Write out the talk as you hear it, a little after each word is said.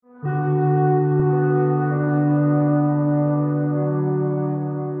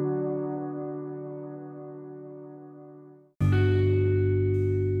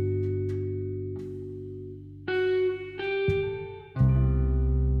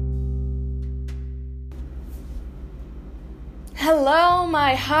Hello,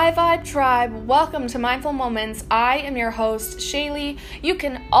 my high vibe tribe. Welcome to Mindful Moments. I am your host, Shaylee. You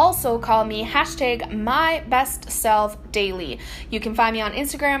can also call me #MyBestSelfDaily. You can find me on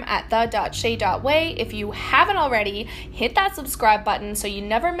Instagram at the.shay.way. If you haven't already, hit that subscribe button so you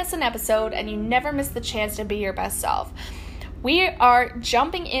never miss an episode and you never miss the chance to be your best self. We are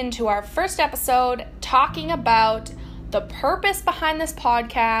jumping into our first episode talking about the purpose behind this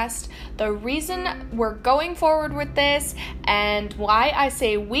podcast, the reason we're going forward with this, and why I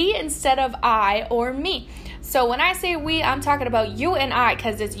say we instead of I or me. So when I say we, I'm talking about you and I,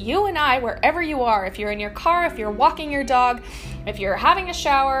 because it's you and I wherever you are. If you're in your car, if you're walking your dog, if you're having a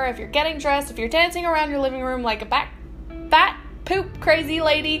shower, if you're getting dressed, if you're dancing around your living room like a fat poop crazy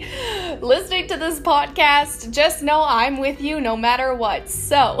lady listening to this podcast, just know I'm with you no matter what.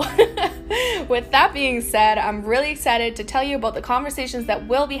 So with that being said, I'm really excited to tell you about the conversations that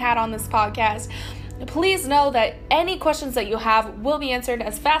will be had on this podcast. Please know that any questions that you have will be answered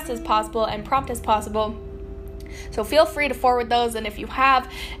as fast as possible and prompt as possible. So feel free to forward those, and if you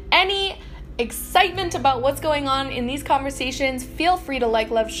have any excitement about what's going on in these conversations, feel free to like,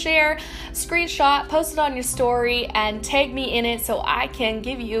 love, share, screenshot, post it on your story, and tag me in it so I can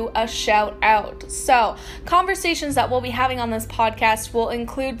give you a shout out. So, conversations that we'll be having on this podcast will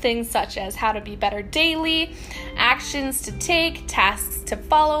include things such as how to be better daily, actions to take, tasks to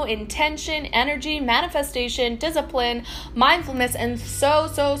follow, intention, energy, manifestation, discipline, mindfulness, and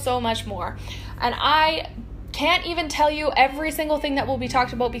so much more. And I can't even tell you every single thing that will be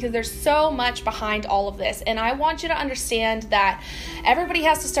talked about because there's so much behind all of this. And I want you to understand that everybody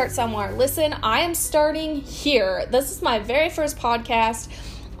has to start somewhere. Listen, I am starting here. This is my very first podcast.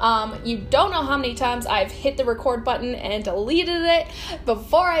 You don't know how many times I've hit the record button and deleted it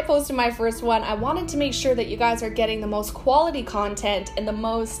before I posted my first one. I wanted to make sure that you guys are getting the most quality content and the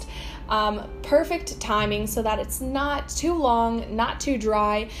most perfect timing so that it's not too long, not too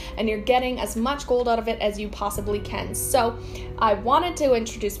dry, and you're getting as much gold out of it as you possibly can. So I wanted to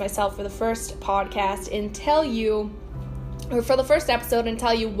introduce myself for the first podcast and for the first episode and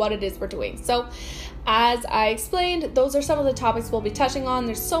tell you what it is we're doing. So as I explained, those are some of the topics we'll be touching on.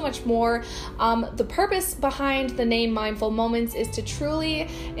 There's so much more. The purpose behind the name Mindful Moments is to truly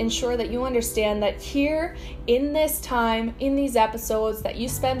ensure that you understand that here in this time, in these episodes that you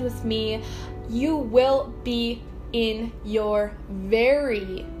spend with me, you will be in your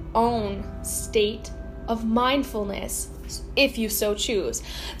very own state of mindfulness, if you so choose.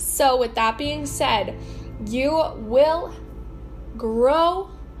 So with that being said, you will grow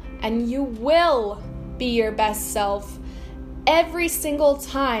and you will be your best self every single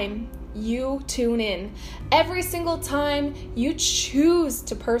time you tune in. Every single time you choose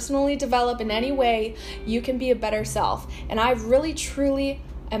to personally develop in any way, you can be a better self. And I really, truly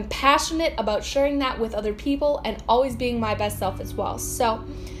am passionate about sharing that with other people and always being my best self as well. So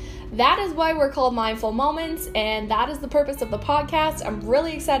that is why we're called Mindful Moments, and that is the purpose of the podcast. I'm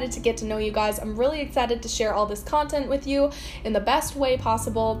really excited to get to know you guys. I'm really excited to share all this content with you in the best way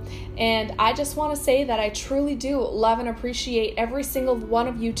possible, and I just want to say that I truly do love and appreciate every single one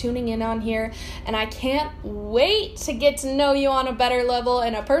of you tuning in on here, and I can't wait to get to know you on a better level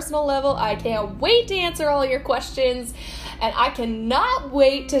and a personal level. I can't wait to answer all your questions, and I cannot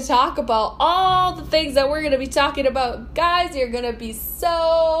wait to talk about all the things that we're going to be talking about. Guys, you're going to be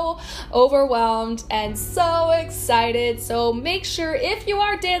so overwhelmed and so excited. So make sure if you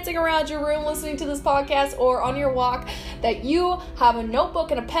are dancing around your room listening to this podcast or on your walk that you have a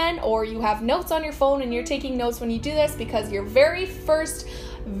notebook and a pen, or you have notes on your phone and you're taking notes when you do this, because your very first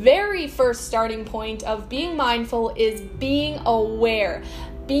starting point of being mindful is being aware.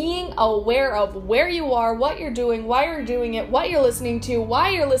 Being aware of where you are, what you're doing, why you're doing it, what you're listening to, why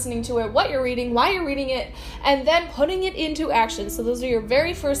you're listening to it, what you're reading, why you're reading it, and then putting it into action. So those are your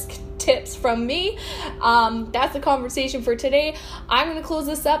very first tips from me. That's the conversation for today. I'm going to close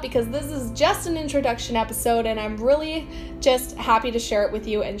this up because this is just an introduction episode, and I'm really just happy to share it with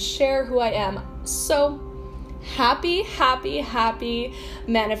you and share who I am. So happy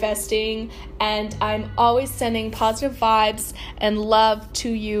manifesting, and I'm always sending positive vibes and love to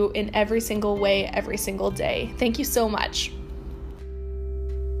you in every single way, every single day. Thank you so much.